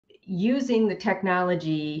using the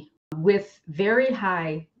technology with very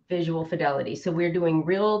high visual fidelity. So we're doing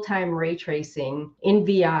real-time ray tracing in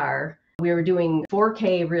VR. We were doing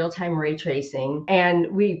 4K real-time ray tracing, and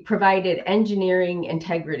we provided engineering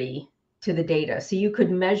integrity to the data. So you could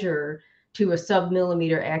measure to a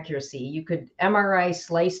sub-millimeter accuracy. You could MRI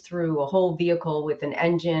slice through a whole vehicle with an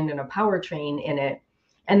engine and a powertrain in it,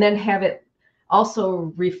 and then have it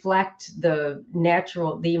also reflect the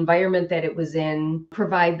environment that it was in,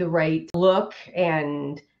 provide the right look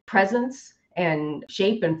and presence and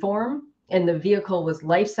shape and form. And the vehicle was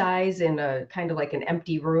life size in a kind of like an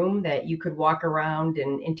empty room that you could walk around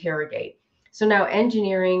and interrogate. So now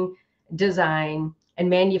engineering, design, and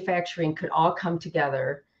manufacturing could all come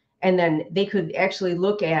together. And then they could actually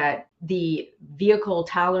look at the vehicle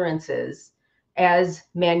tolerances as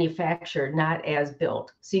manufactured, not as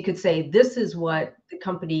built. So you could say, this is what the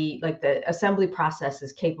company, like the assembly process,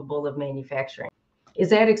 is capable of manufacturing. Is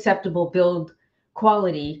that acceptable build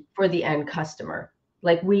quality for the end customer?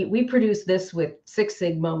 Like we produce this with 6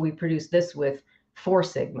 Sigma, we produce this with 4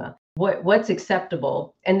 Sigma. What's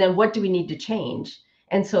acceptable? And then what do we need to change?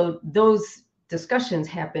 And so those discussions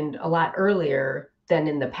happened a lot earlier than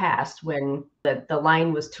in the past, when the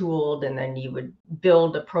line was tooled and then you would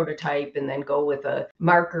build a prototype and then go with a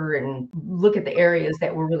marker and look at the areas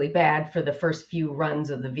that were really bad for the first few runs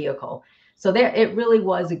of the vehicle. So there, it really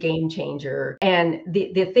was a game changer. And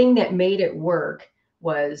the thing that made it work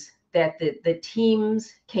was that the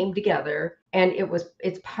teams came together, and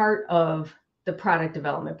it's part of the product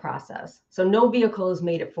development process. So no vehicle is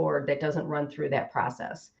made it forward that doesn't run through that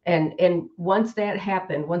process. And once that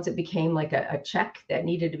happened, once it became like a check that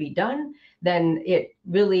needed to be done, then it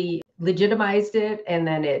really legitimized it. And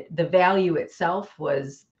then the value itself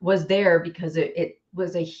was there, because it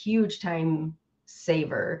was a huge time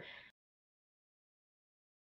saver.